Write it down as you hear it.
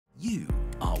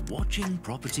watching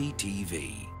Property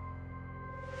TV.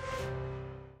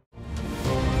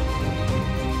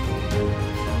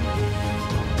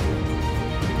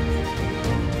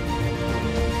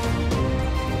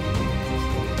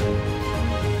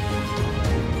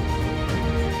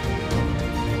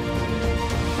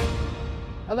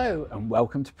 Hello and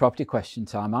welcome to Property Question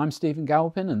Time. I'm Stephen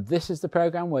Galpin and this is the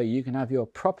programme where you can have your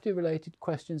property related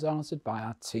questions answered by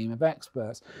our team of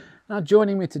experts. Now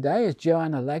joining me today is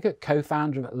Joanna Leggett,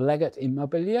 co-founder of Leggett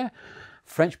Immobilier,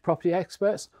 French property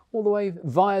experts, all the way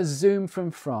via Zoom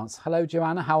from France. Hello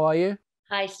Joanna, how are you?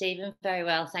 Hi Stephen, very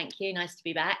well, thank you. Nice to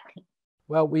be back.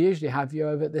 Well, we usually have you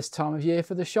over at this time of year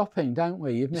for the shopping, don't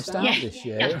we? You've missed out this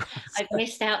year. Yeah, I've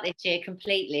missed out this year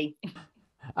completely.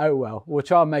 Oh well, we'll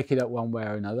try and make it up one way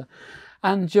or another.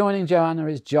 And joining Joanna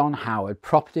is John Howard,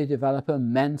 property developer,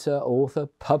 mentor, author,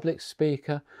 public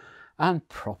speaker and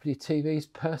Property TV's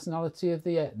personality of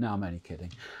the year. No, I'm only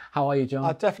kidding. How are you, John?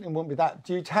 I definitely wouldn't be that.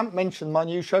 You haven't mentioned my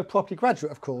new show, Property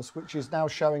Graduate, of course, which is now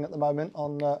showing at the moment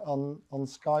on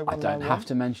Sky. I don't have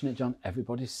to mention it, John.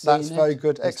 Everybody's seen it. That's very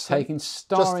good. It's Excellent. taking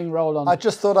starring role on... I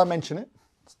just thought I'd mention it.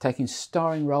 It's taking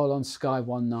starring role on Sky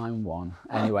 191.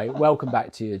 Anyway, welcome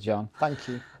back to you, John. Thank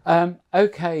you.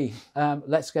 Okay,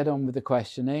 let's get on with the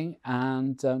questioning.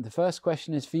 And the first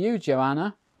question is for you,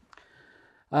 Joanna.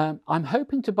 I'm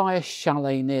hoping to buy a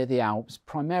chalet near the Alps,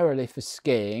 primarily for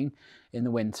skiing in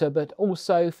the winter, but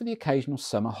also for the occasional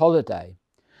summer holiday.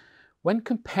 When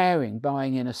comparing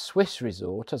buying in a Swiss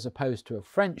resort as opposed to a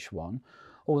French one,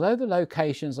 although the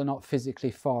locations are not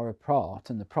physically far apart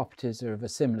and the properties are of a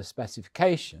similar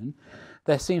specification,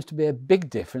 there seems to be a big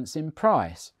difference in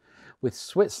price, with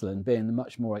Switzerland being the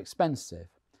much more expensive.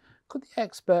 Could the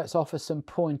experts offer some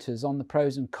pointers on the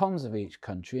pros and cons of each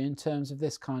country in terms of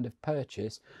this kind of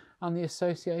purchase and the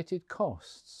associated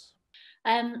costs?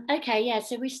 Okay, yeah,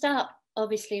 so we start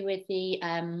obviously with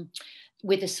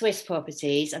the Swiss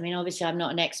properties. I mean, obviously I'm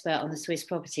not an expert on the Swiss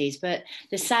properties, but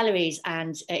the salaries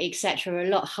and etc. are a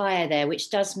lot higher there, which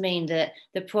does mean that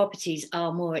the properties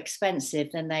are more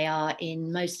expensive than they are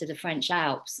in most of the French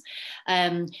Alps.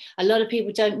 A lot of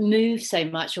people don't move so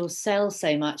much or sell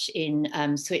so much in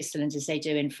Switzerland as they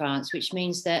do in France, which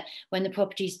means that when the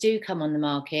properties do come on the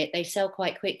market, they sell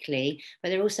quite quickly, but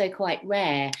they're also quite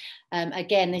rare.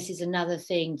 Again, this is another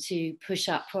thing to push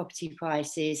up property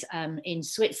prices in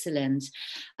Switzerland.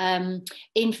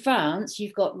 In France,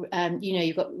 you've got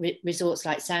resorts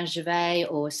like Saint-Gervais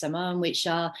or Samon, which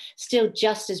are still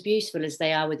just as beautiful as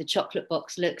they are with the chocolate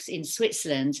box looks in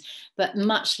Switzerland, but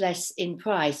much less in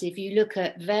price. If you look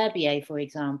at Verbier, for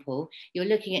example, you're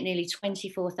looking at nearly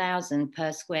 24,000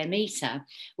 per square metre,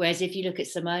 whereas if you look at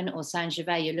Samon or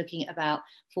Saint-Gervais, you're looking at about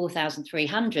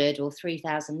 4,300 or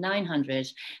 3,900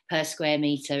 per square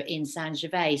metre in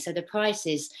Saint-Gervais. So the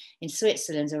prices in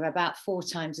Switzerland are about 4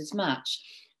 times as much.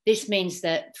 This means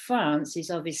that France is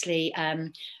obviously,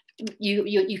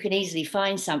 you can easily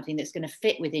find something that's going to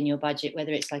fit within your budget,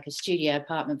 whether it's like a studio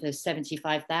apartment for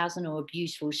 75,000 or a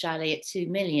beautiful chalet at 2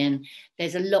 million.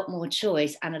 There's a lot more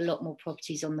choice and a lot more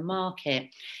properties on the market.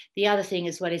 The other thing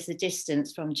as well is the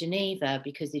distance from Geneva,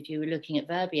 because if you were looking at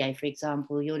Verbier, for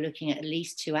example, you're looking at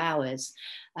least 2 hours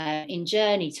in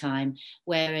journey time,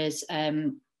 whereas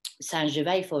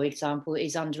Saint-Gervais, for example,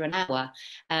 is under an hour.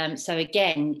 So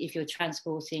again, if you're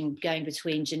transporting, going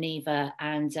between Geneva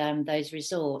and those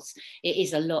resorts, it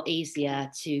is a lot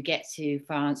easier to get to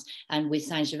France. And with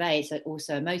Saint-Gervais, it's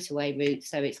also a motorway route,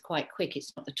 so it's quite quick.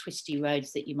 It's not the twisty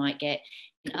roads that you might get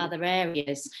in other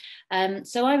areas.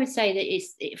 So I would say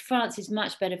that France is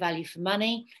much better value for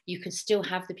money. You can still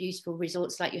have the beautiful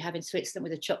resorts like you have in Switzerland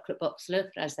with a chocolate box look,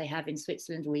 as they have in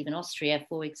Switzerland or even Austria,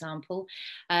 for example.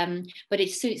 But it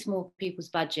suits more people's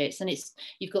budgets, and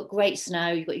you've got great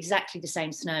snow. You've got exactly the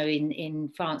same snow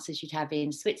in France as you'd have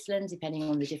in Switzerland, depending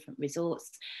on the different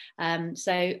resorts.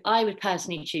 So I would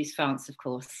personally choose France, of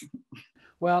course.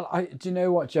 Well, do you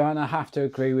know what, Joanne? I have to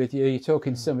agree with you. You're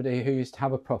talking to somebody who used to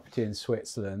have a property in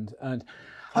Switzerland, and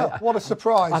what a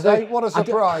surprise! What a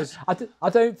surprise! I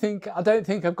don't think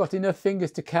I've got enough fingers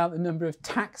to count the number of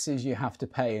taxes you have to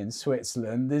pay in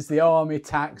Switzerland. There's the army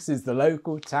tax, there's the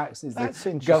local tax, there's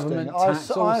the government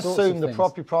tax. I assume the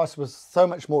property price was so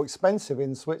much more expensive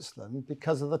in Switzerland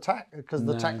because of the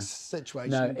tax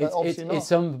situation. No,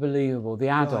 it's unbelievable, the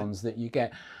add-ons that you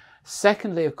get.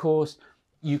 Secondly, of course,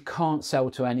 you can't sell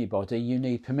to anybody. You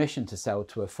need permission to sell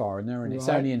to a foreigner, and it's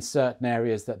only in certain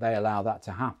areas that they allow that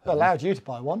to happen. They allowed you to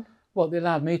buy one. Well, they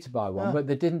allowed me to buy one, but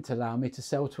they didn't allow me to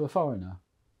sell to a foreigner.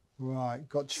 Right,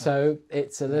 gotcha. So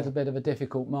it's a little bit of a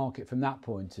difficult market from that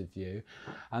point of view.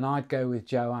 And I'd go with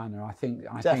Joanna. I think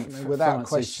definitely, without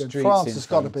question. France has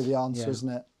got to be the answer, isn't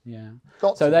it? Yeah.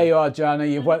 Got So to there be. you are, Joanna.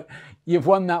 You've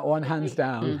won that one hands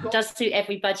down. It does suit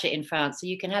every budget in France. So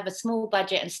you can have a small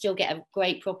budget and still get a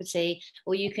great property,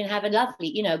 or you can have a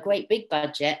lovely, a great big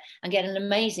budget and get an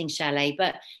amazing chalet.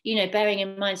 But, bearing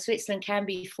in mind, Switzerland can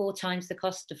be 4 times the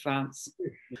cost of France.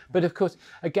 But of course,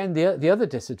 again, the other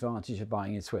disadvantage of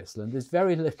buying in Switzerland is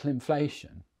very little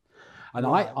inflation. And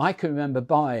Right. I can remember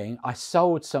buying, I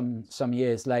sold some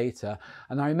years later,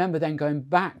 and I remember then going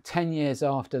back 10 years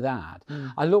after that.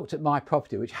 I looked at my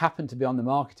property, which happened to be on the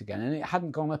market again, and it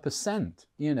hadn't gone up a cent,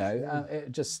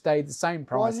 it just stayed the same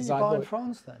price Why didn't as you I buy in bought.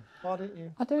 France then? Why didn't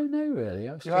you? I don't know really.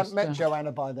 You hadn't met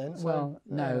Joanna by then. So, Well,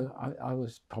 no, I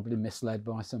was probably misled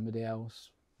by somebody else.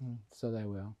 So there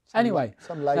we are. Anyway,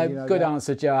 some lady, no good doubt.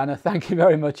 answer, Joanna. Thank you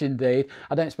very much indeed.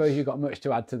 I don't suppose you've got much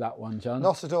to add to that one, John?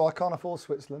 Not at all. I can't afford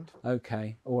Switzerland.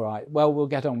 Okay, all right. Well, we'll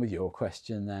get on with your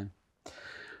question then.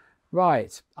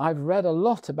 Right, I've read a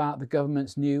lot about the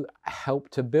government's new Help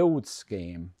to Build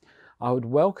scheme. I would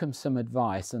welcome some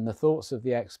advice and the thoughts of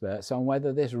the experts on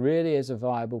whether this really is a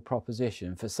viable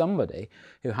proposition for somebody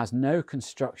who has no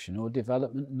construction or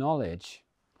development knowledge.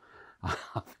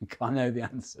 I think I know the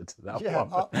answer to that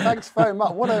one. Thanks very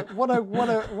much. What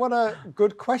a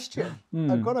good question.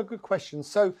 I've got a good question.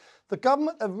 So the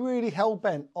government are really hell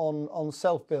bent on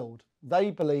self-build. They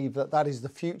believe that is the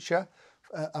future.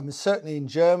 Certainly in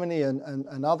Germany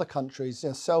and other countries,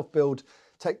 self-build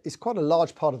is quite a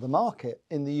large part of the market.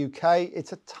 In the UK,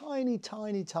 it's a tiny,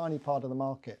 tiny, tiny part of the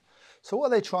market. So what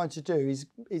they're trying to do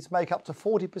is make up to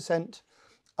 40%.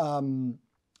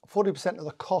 40% of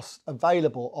the cost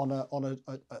available on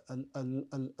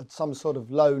some sort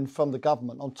of loan from the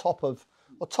government on top of,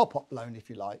 or top-up loan if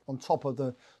you like, on top of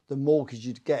the mortgage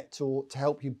you'd get to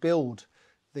help you build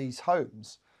these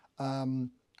homes.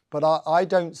 But I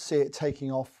don't see it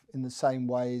taking off in the same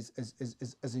way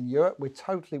as in Europe. We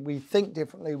think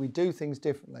differently, we do things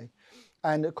differently.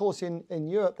 And of course in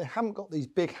Europe, they haven't got these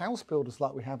big house builders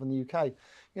like we have in the UK.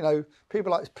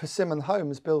 People like Persimmon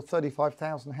Homes build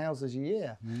 35,000 houses a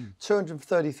year.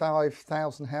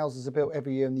 235,000 houses are built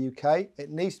every year in the UK. It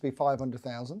needs to be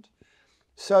 500,000.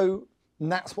 So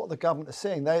that's what the government is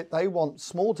seeing. They want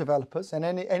small developers, and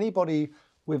anybody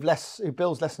who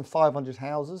builds less than 500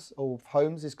 houses or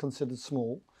homes is considered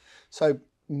small. So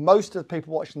most of the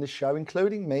people watching this show,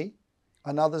 including me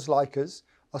and others like us,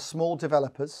 are small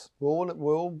developers. We're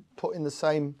all put in the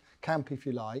same camp, if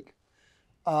you like.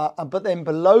 But then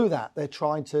below that, they're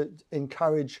trying to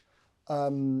encourage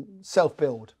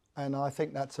self-build, and I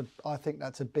think that's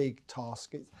a big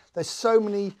task. There's so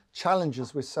many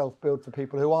challenges with self-build for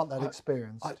people who aren't that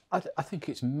experienced. I think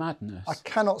it's madness. I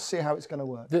cannot see how it's going to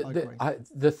work.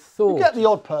 The thought, you get the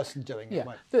odd person doing it.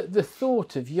 Yeah, the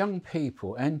thought of young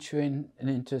people entering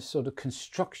into sort of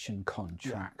construction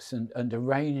contracts and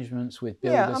arrangements with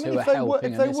builders who are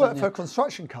helping. If they work for a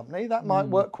construction company, that might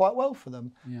work quite well for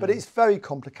them. Yeah. But it's very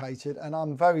complicated, and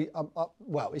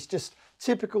it's just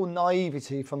typical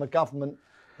naivety from a government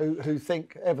who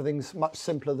think everything's much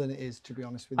simpler than it is, to be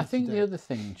honest with you. I think the other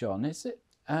thing, John, is that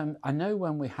I know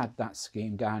when we had that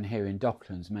scheme down here in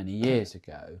Docklands many years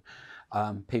ago,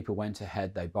 people went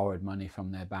ahead, they borrowed money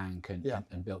from their bank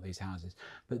and built these houses.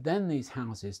 But then these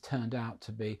houses turned out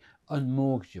to be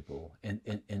unmortgageable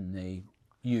in the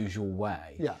usual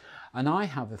way. Yeah. And I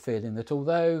have a feeling that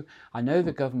although I know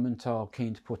the government are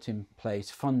keen to put in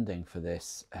place funding for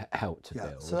this Help to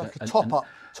Build. So like a top up.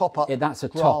 That's a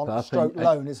top up. Stroke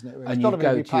loan, isn't it? Really? And you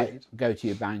go to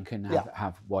your bank and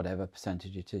have whatever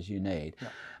percentage it is you need. Yeah.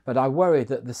 But I worry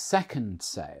that the second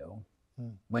sale,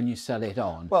 when you sell it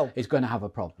on, is going to have a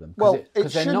problem.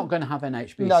 Because they're not going to have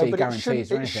NHBC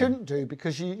guarantees or anything. It shouldn't do,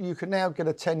 because you can now get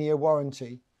a 10-year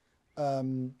warranty.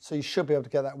 So you should be able to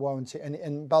get that warranty.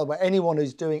 And by the way, anyone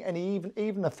who's doing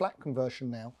even a flat conversion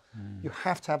now, you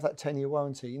have to have that 10-year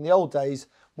warranty. In the old days,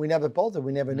 we never bothered,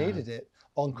 we never needed it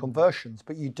on conversions,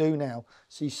 but you do now.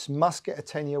 So you must get a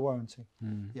 10-year warranty.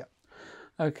 Yeah.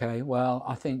 Okay, well,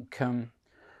 I think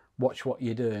watch what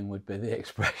you're doing would be the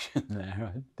expression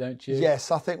there, don't you? Yes,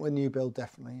 I think with new build,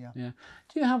 definitely, yeah.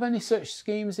 Do you have any such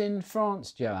schemes in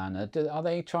France, Joanna? Are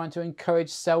they trying to encourage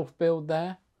self-build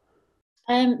there?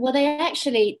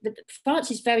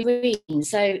 France is very green,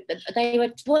 so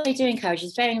what they do encourage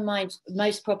is, bearing in mind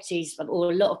most properties,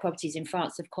 or a lot of properties in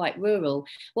France, are quite rural.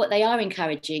 What they are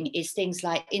encouraging is things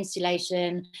like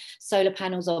insulation, solar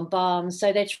panels on barns.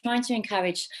 So they're trying to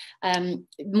encourage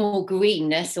more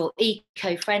greenness or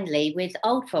eco-friendly with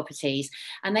old properties,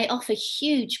 and they offer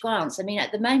huge grants. I mean,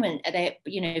 at the moment,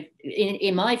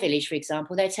 in my village, for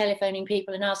example, they're telephoning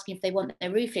people and asking if they want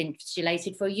their roof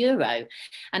insulated for €1,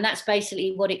 and that's basically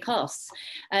basically what it costs.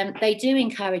 They do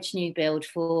encourage new build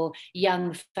for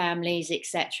young families,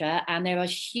 etc. And there are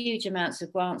huge amounts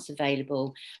of grants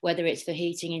available, whether it's for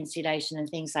heating, insulation and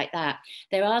things like that.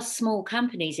 There are small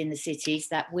companies in the cities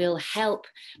that will help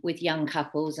with young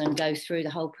couples and go through the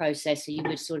whole process. So you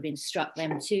would sort of instruct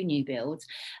them to new builds.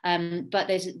 But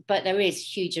there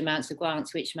is huge amounts of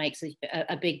grants, which makes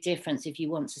a big difference if you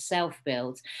want to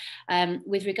self-build.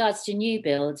 With regards to new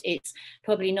builds, it's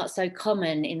probably not so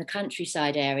common in the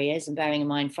countryside areas, and bearing in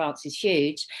mind France is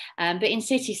huge, but in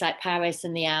cities like Paris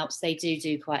and the Alps, they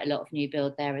do quite a lot of new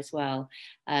build there as well.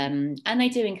 And they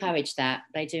do encourage that.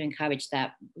 They do encourage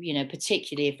that, you know,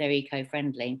 particularly if they're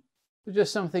eco-friendly.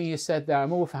 Just something you said there,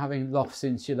 I'm all for having lofts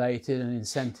insulated and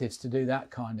incentives to do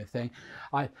that kind of thing.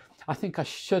 I think I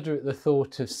shudder at the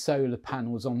thought of solar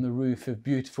panels on the roof of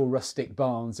beautiful rustic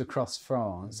barns across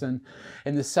France. And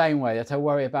in the same way that I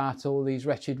worry about all these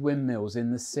wretched windmills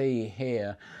in the sea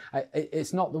here.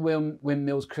 It's not the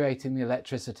windmills creating the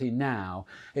electricity now.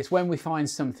 It's when we find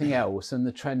something else and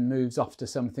the trend moves off to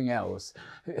something else.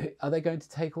 Are they going to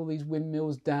take all these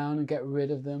windmills down and get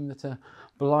rid of them that are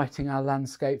blighting our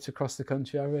landscapes across the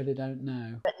country? I really don't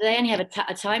know. But they only have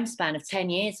a time span of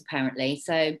 10 years, apparently.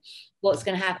 So what's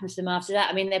going to happen to them after that?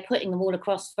 I mean, they're putting them all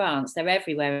across France. They're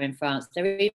everywhere in France.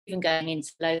 They're even going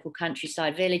into local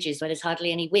countryside villages where there's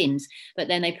hardly any wind, but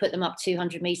then they put them up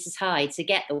 200 meters high to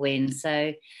get the wind.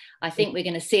 So I think we're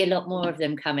going to see a lot more of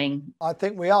them coming. I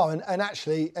think we are. And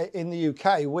actually, in the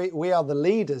UK, we are the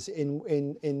leaders in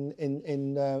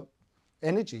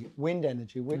energy, wind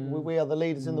energy. We are the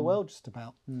leaders in the world, just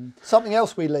about. Something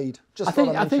else we lead. I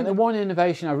think the one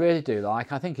innovation I really do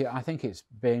like, I think it's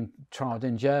being trialled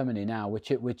in Germany now,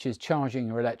 which is charging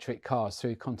your electric cars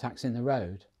through contacts in the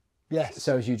road. Yes.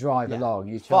 So as you drive along,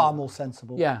 you charge. Far more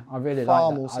sensible. Yeah, I really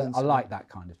like that. I like that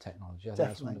kind of technology. I think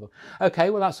that's wonderful. Okay,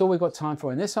 well that's all we've got time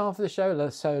for in this half of the show.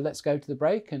 So let's go to the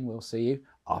break, and we'll see you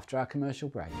after our commercial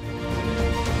break.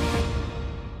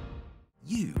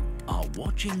 You are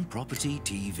watching Property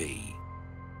TV.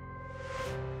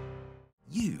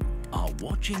 You are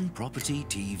watching Property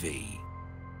TV.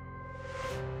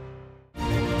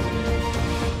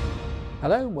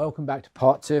 Hello, welcome back to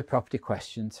part 2 of Property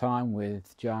Question Time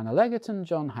with Joanna Leggett and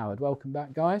John Howard. Welcome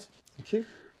back, guys. Thank you.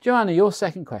 Joanna, your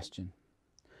second question.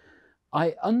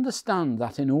 I understand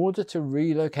that in order to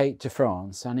relocate to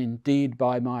France and indeed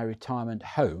buy my retirement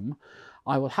home,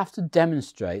 I will have to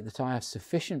demonstrate that I have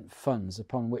sufficient funds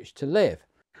upon which to live.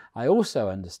 I also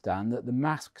understand that the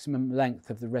maximum length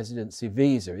of the residency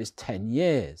visa is 10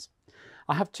 years.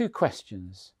 I have 2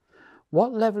 questions.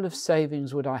 What level of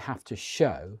savings would I have to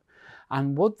show,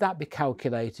 and would that be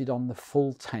calculated on the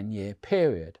full 10-year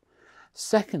period?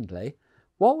 Secondly,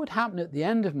 what would happen at the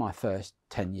end of my first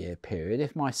 10-year period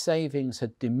if my savings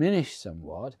had diminished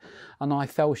somewhat and I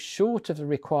fell short of the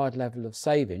required level of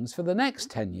savings for the next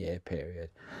 10-year period?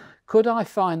 Could I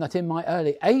find that in my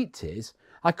early 80s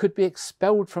I could be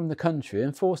expelled from the country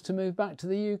and forced to move back to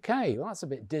the UK? Well, that's a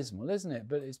bit dismal, isn't it?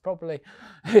 But it's probably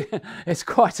it's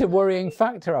quite a worrying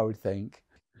factor, I would think.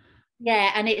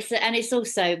 Yeah, and it's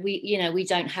also, we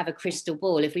don't have a crystal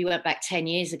ball. If we went back 10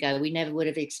 years ago, we never would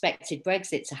have expected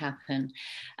Brexit to happen.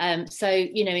 So,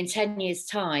 in 10 years'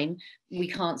 time, we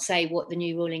can't say what the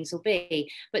new rulings will be.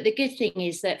 But the good thing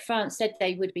is that France said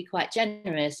they would be quite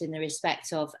generous in the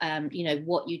respect of,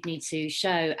 what you'd need to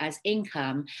show as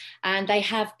income. And they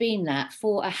have been that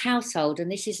for a household.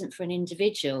 And this isn't for an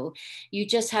individual. You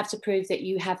just have to prove that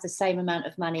you have the same amount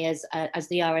of money as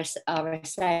the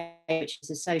RSA, which is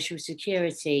a social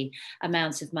security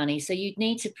amount of money. So you'd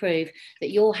need to prove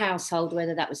that your household,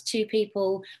 whether that was 2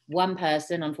 people, 1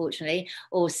 person, unfortunately,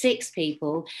 or 6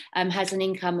 people, has an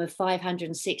income of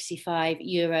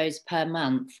 €565 per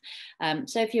month.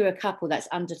 So if you're a couple, that's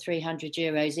under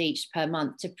 €300 each per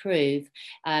month to prove,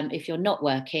 if you're not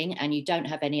working and you don't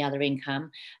have any other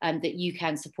income, that you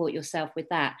can support yourself with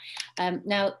that.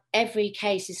 Now, every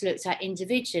case is looked at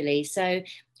individually. So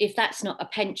if that's not a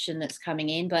pension that's coming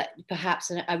in, but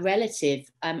perhaps a relative,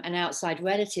 an outside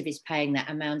relative is paying that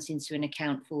amount into an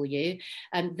account for you,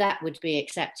 that would be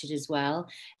accepted as well.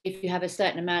 If you have a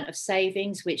certain amount of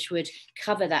savings, which would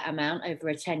cover that amount over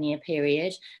a 10-year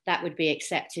period, that would be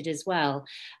accepted as well.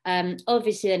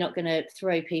 Obviously, they're not going to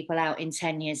throw people out in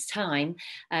 10 years' time.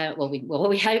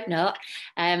 We hope not,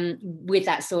 with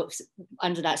that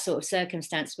under that sort of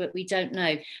circumstance, but we don't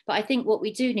know. But I think what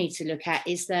we do need to look at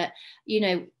is that,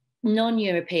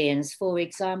 non-Europeans, for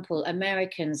example,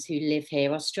 Americans who live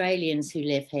here, Australians who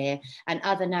live here, and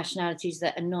other nationalities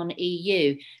that are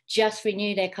non-EU, just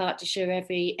renew their carte de jour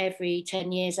every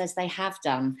 10 years, as they have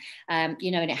done.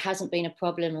 You know, and it hasn't been a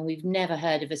problem, and we've never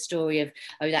heard of a story of,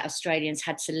 oh, that Australians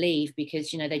had to leave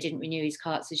because, you know, they didn't renew his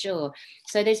carte de jour.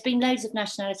 So there's been loads of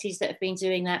nationalities that have been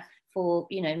doing that for,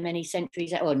 you know, many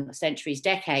centuries, or not centuries,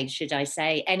 decades, should I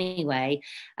say, anyway.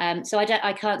 So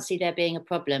I can't see there being a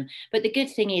problem. But the good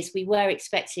thing is, we were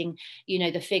expecting, you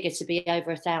know, the figure to be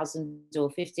over 1,000 or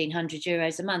 1,500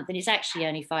 euros a month, and it's actually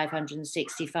only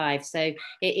 565. So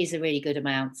it is a really good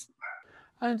amount.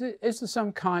 And is there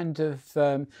some kind of,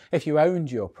 if you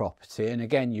owned your property, and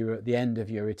again, you're at the end of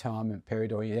your retirement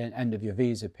period or the end of your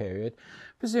visa period,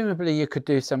 presumably you could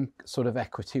do some sort of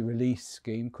equity release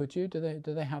scheme, could you? Do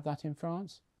they have that in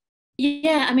France?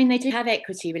 Yeah, I mean, they do have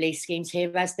equity release schemes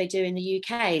here, as they do in the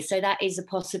UK. So that is a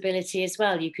possibility as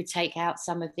well. You could take out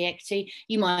some of the equity.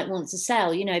 You might want to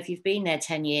sell, you know, if you've been there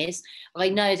 10 years. I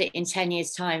know that in 10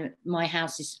 years' time, my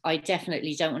house is, I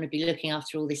definitely don't want to be looking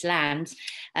after all this land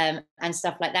and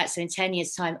stuff like that. So in 10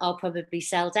 years' time, I'll probably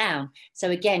sell down. So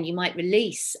again, you might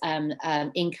release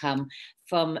income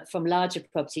from larger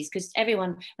properties, because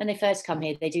everyone, when they first come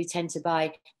here, they do tend to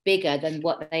buy bigger than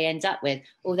what they end up with,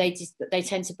 or they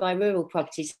tend to buy rural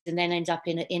properties and then end up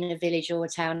in a village or a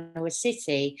town or a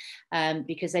city,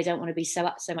 because they don't want to be so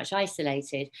much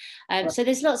isolated. So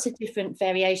there's lots of different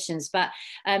variations, but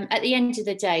at the end of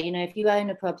the day, you know, if you own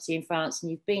a property in France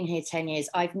and you've been here 10 years,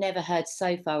 I've never heard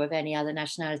so far of any other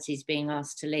nationalities being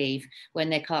asked to leave when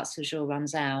their carte séjour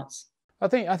runs out. I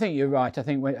think you're right. I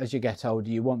think as you get older,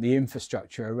 you want the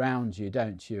infrastructure around you,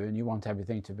 don't you? And you want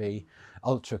everything to be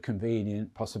ultra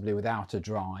convenient, possibly without a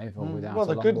drive or without. Well, a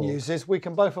the long good walk. news is we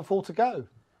can both afford to go.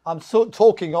 I'm sort of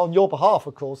talking on your behalf,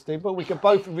 of course, Steve, but we can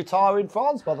both retire in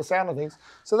France by the sound of things.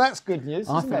 So that's good news.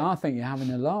 I think you're having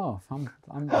a laugh.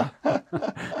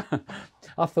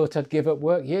 I thought I'd give up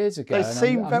work years ago. They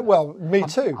seem well. Me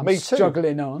too. I'm me too.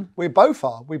 Struggling on. We both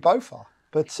are.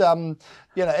 But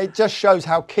you know, it just shows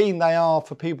how keen they are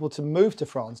for people to move to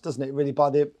France, doesn't it? Really, by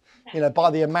the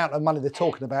amount of money they're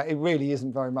talking about, it really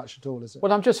isn't very much at all, is it?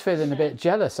 Well, I'm just feeling a bit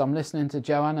jealous. I'm listening to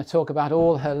Joanna talk about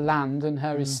all her land and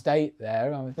her estate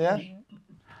there. Yeah.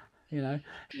 You know,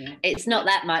 it's not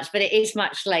that much, but it is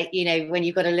much, like, you know, when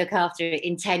you've got to look after it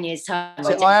in 10 years' time.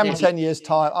 See, I am 10 years'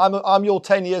 time. I'm your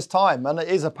 10 years' time, and it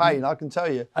is a pain, I can tell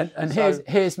you. And so,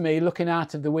 here's me looking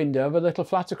out of the window of a little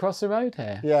flat across the road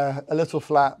here. Yeah, a little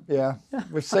flat. Yeah,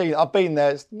 I've been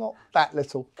there. It's not that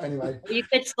little, anyway. You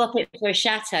could swap it for a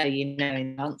chateau, you know,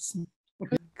 in France.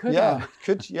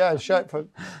 Show it for.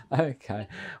 Okay.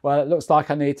 Well, it looks like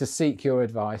I need to seek your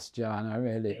advice, Joanna. I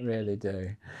really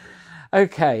do.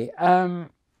 Okay,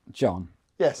 John.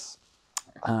 Yes.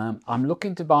 I'm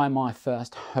looking to buy my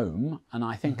first home, and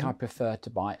I think I prefer to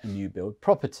buy a new build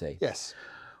property. Yes.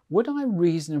 Would I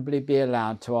reasonably be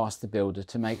allowed to ask the builder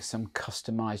to make some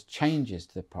customised changes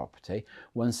to the property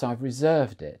once I've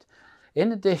reserved it?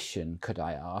 In addition, could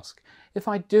I ask, if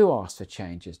I do ask for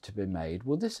changes to be made,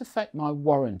 will this affect my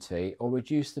warranty or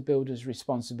reduce the builder's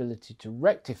responsibility to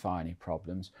rectify any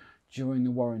problems during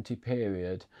the warranty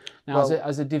period? Now, well,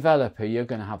 as a developer, you're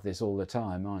going to have this all the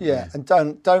time, aren't you? Yeah, and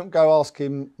don't go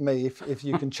asking me if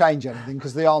you can change anything,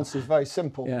 because the answer is very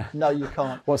simple. Yeah. No, you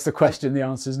can't. What's the question? The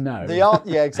answer is no.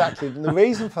 Yeah, exactly. And the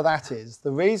reason for that is,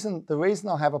 the reason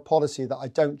I have a policy that I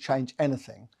don't change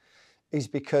anything is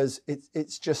because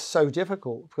it's just so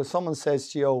difficult. Because someone says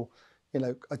to you, oh, you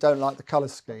know, I don't like the colour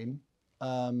scheme.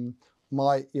 I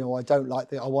don't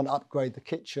like I want to upgrade the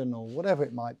kitchen or whatever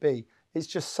it might be. It's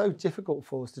just so difficult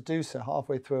for us to do so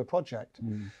halfway through a project.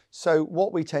 So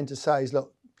what we tend to say is,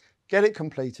 look, get it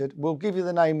completed. We'll give you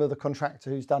the name of the contractor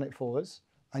who's done it for us,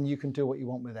 and you can do what you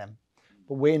want with them.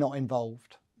 But we're not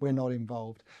involved. We're not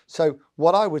involved. So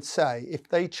what I would say, if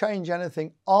they change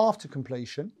anything after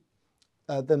completion,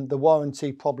 then the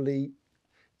warranty probably,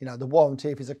 you know, the warranty,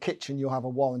 if it's a kitchen, you'll have a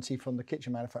warranty from the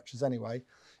kitchen manufacturers anyway.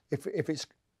 If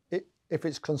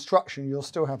it's construction, you'll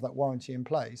still have that warranty in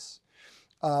place.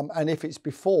 And if it's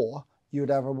before, you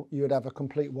would have a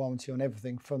complete warranty on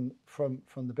everything from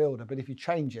the builder. But if you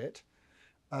change it,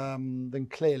 then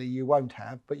clearly you won't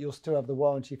have, but you'll still have the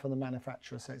warranty from the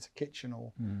manufacturer. So it's a kitchen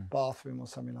or bathroom or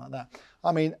something like that.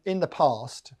 I mean, in the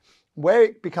past, where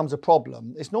it becomes a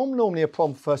problem, it's normally a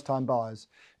problem for first-time buyers.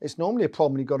 It's normally a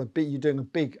problem you're doing a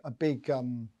big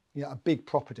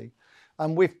property,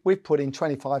 and we've put in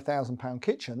 £25,000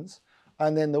 kitchens.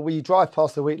 And then you drive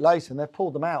past a week later and they've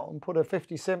pulled them out and put a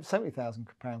 £50,000,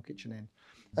 £70,000 kitchen in.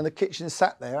 And the kitchen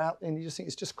sat there out, and you just think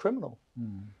it's just criminal.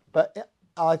 But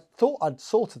I thought I'd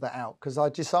sorted that out, because I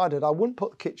decided I wouldn't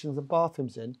put the kitchens and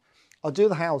bathrooms in I'll do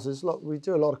the houses. Look, we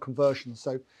do a lot of conversions.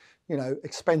 So, you know,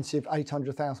 expensive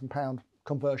 £800,000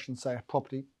 conversion, say a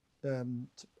property, a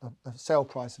sale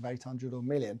price of 800 or a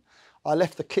million. I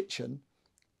left the kitchen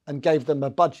and gave them a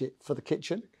budget for the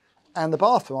kitchen and the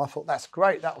bathroom. I thought, that's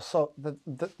great.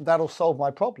 That'll solve my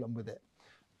problem with it.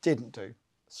 Didn't do.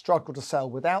 Struggled to sell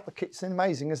without the kitchen.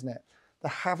 Amazing, isn't it? They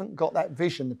haven't got that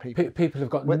vision, the people. People have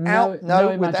got without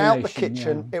the imagination,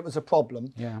 kitchen, yeah. it was a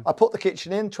problem. Yeah. I put the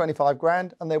kitchen in, 25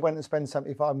 grand, and they went and spent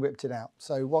 75 and ripped it out.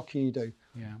 So what can you do?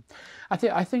 Yeah,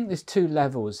 I think there's two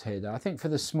levels here. Though. I think for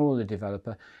the smaller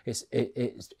developer, it's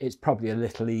probably a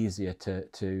little easier to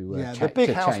the big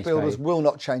house builders will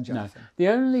not change anything. No, the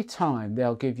only time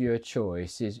they'll give you a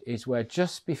choice is where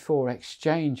just before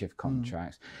exchange of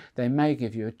contracts, they may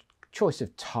give you a choice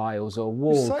of tiles or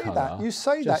wall colour. You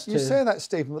say that,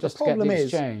 Stephen. But the problem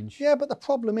is, but the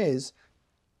problem is,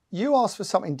 you ask for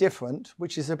something different,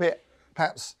 which is a bit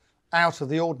perhaps out of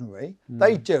the ordinary.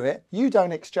 They do it. You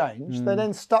don't exchange. They're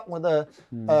then stuck with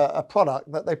a product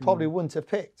that they probably wouldn't have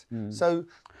picked. So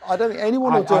I don't think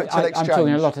anyone will do it till exchange. I'm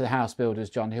talking a lot of the house builders,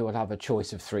 John, who will have a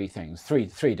choice of three things,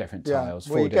 three different tiles,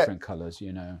 four different colours.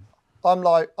 You know. I'm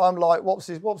like, what was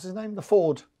his name? The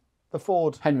Ford.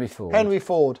 Henry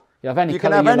Ford. You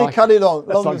can have any colour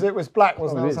long as it was black,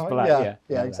 wasn't it? Black,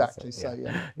 yeah, exactly. It, so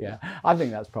yeah, I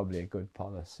think that's probably a good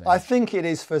policy. I think it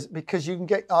is because you can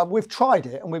get. We've tried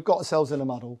it and we've got ourselves in a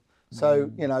muddle.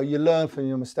 So you know, you learn from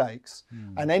your mistakes.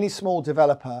 And any small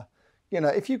developer, you know,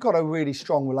 if you've got a really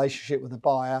strong relationship with a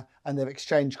buyer and they've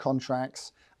exchanged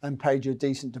contracts and paid you a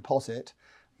decent deposit,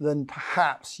 then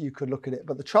perhaps you could look at it.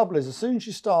 But the trouble is, as soon as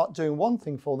you start doing one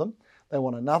thing for them, they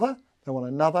want another, they want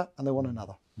another, and they want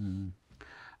another.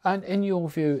 And in your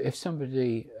view, if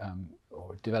somebody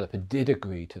or a developer did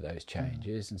agree to those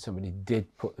changes and somebody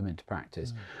did put them into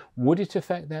practice, would it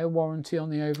affect their warranty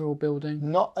on the overall building?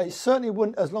 Not, it certainly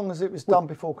wouldn't, as long as it was done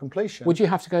before completion. Would you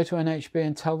have to go to NHB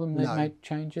and tell them they've made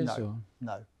changes?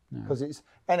 No, because it's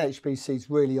NHBC's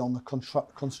really on the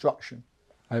construction.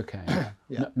 Okay,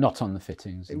 not on the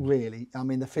fittings. Really, I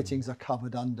mean, the fittings are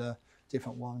covered under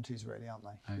different warranties, really, aren't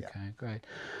they? Okay, great.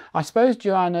 I suppose,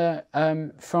 Joanna,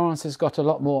 France has got a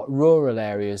lot more rural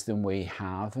areas than we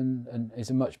have and is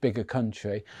a much bigger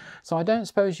country. So I don't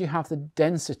suppose you have the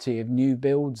density of new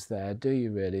builds there, do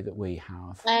you really, that we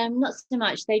have? Not so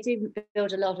much. They do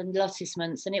build a lot of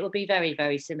lottissements and it will be very,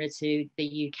 very similar to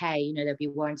the UK. You know, there'll be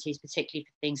warranties, particularly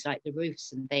for things like the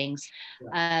roofs and things.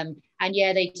 And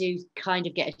yeah, they do kind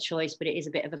of get a choice, but it is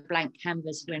a bit of a blank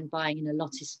canvas when buying in a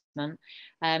lotissement.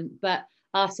 But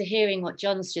after hearing what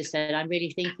John's just said, I'm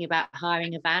really thinking about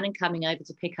hiring a van and coming over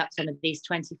to pick up some of these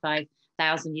 £25,000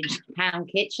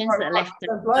 kitchens that are left. I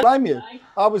don't blame you.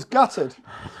 I was gutted.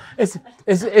 Is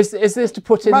this to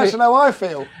put in? Imagine how I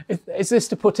feel. Is this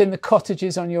to put in the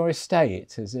cottages on your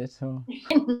estate? Is it? Or?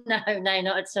 No,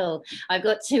 not at all. I've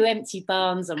got 2 empty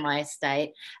barns on my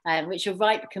estate, which are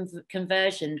ripe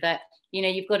conversion, but you know,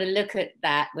 you've got to look at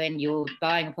that when you're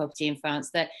buying a property in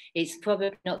France, that it's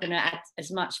probably not going to add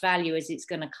as much value as it's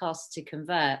going to cost to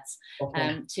convert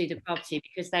to the property,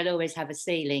 because they'll always have a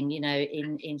ceiling, you know,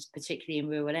 in particularly in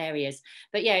rural areas.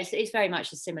 But yeah, it's very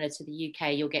much similar to the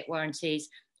UK. You'll get warranties,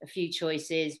 a few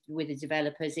choices with the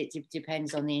developers. It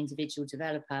depends on the individual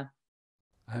developer.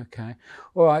 Okay.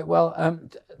 All right. Well,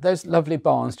 those lovely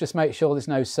barns, just make sure there's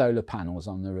no solar panels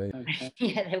on the roof. Okay.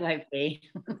 Yeah, there won't be.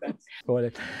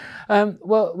 Well,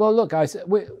 look, guys,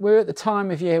 we're at the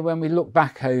time of year when we look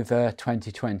back over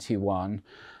 2021.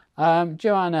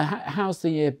 Joanna, how's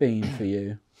the year been for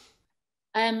you?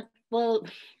 Well,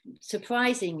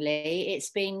 surprisingly, it's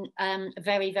been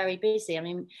very, very busy. I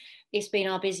mean, it's been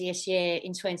our busiest year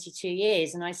in 22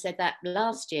 years. And I said that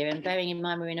last year, and bearing in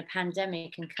mind we're in a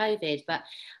pandemic and COVID, but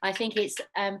I think it's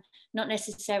not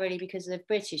necessarily because of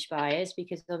British buyers,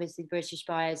 because obviously British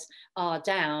buyers are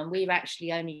down. We're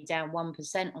actually only down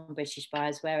 1% on British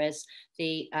buyers, whereas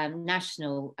the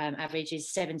national average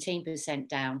is 17%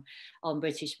 down on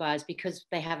British buyers because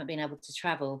they haven't been able to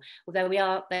travel. Although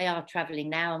they are travelling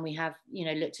now, and we have, you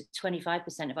know, looked at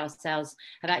 25% of our sales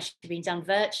have actually been done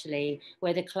virtually,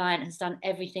 where the client has done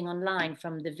everything online,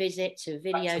 from the visit to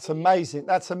video. That's amazing.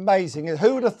 That's amazing.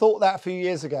 Who would have thought that a few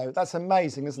years ago? That's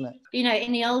amazing, isn't it? You know,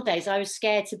 in the old days, I was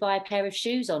scared to buy a pair of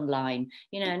shoes online.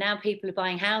 You know, now people are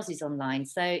buying houses online.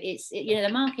 So you know,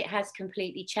 the market has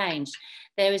completely changed.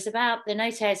 There is the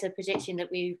notaires are predicting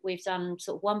that we've done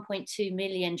sort of 1.2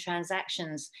 million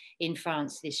transactions in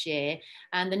France this year,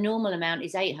 and the normal amount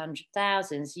is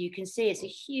 800,000. So you can see it's a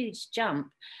huge jump,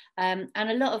 and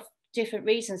a lot of different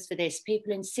reasons for this.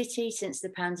 People in city since the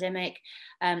pandemic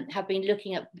have been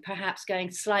looking at perhaps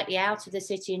going slightly out of the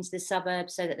city into the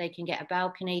suburbs so that they can get a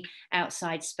balcony,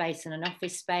 outside space and an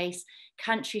office space.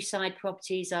 Countryside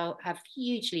properties have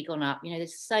hugely gone up. You know,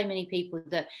 there's so many people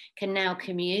that can now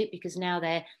commute because now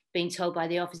they're being told by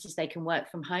the offices they can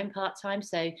work from home part-time.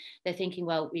 So they're thinking,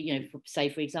 well, you know, say,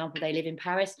 for example, they live in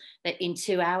Paris, that in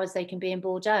 2 hours they can be in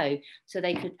Bordeaux. So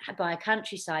they could buy a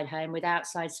countryside home with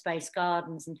outside space,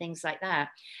 gardens and things like that.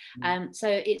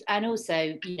 And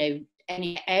also, you know,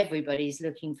 everybody's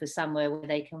looking for somewhere where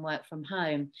they can work from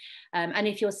home. And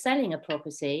if you're selling a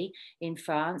property in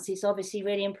France, it's obviously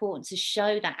really important to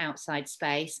show that outside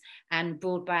space and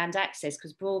broadband access,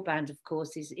 because broadband, of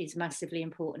course, is massively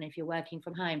important if you're working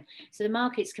from home. So the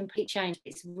market's completely changed.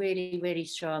 It's really, really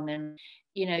strong. And,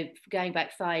 you know, going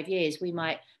back 5 years, we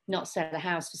might not sell the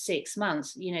house for 6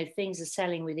 months. You know, things are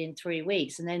selling within 3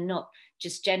 weeks, and they're not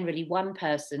just generally one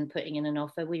person putting in an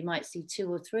offer. We might see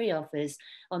 2 or 3 offers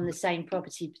on the same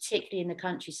property, particularly in the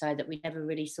countryside, that we never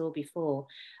really saw before.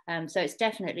 So it's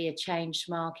definitely a changed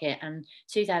market, and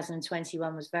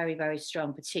 2021 was very, very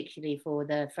strong, particularly for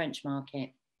the French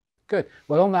market. Good.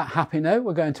 Well, on that happy note,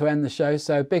 we're going to end the show.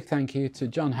 So big thank you to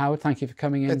John Howard. Thank you for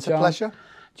coming in, It's John. a pleasure.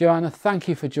 Joanna, thank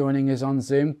you for joining us on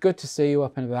Zoom. Good to see you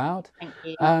up and about. Thank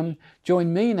you.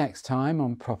 Join me next time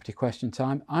on Property Question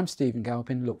Time. I'm Stephen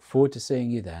Galpin. Look forward to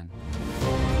seeing you then.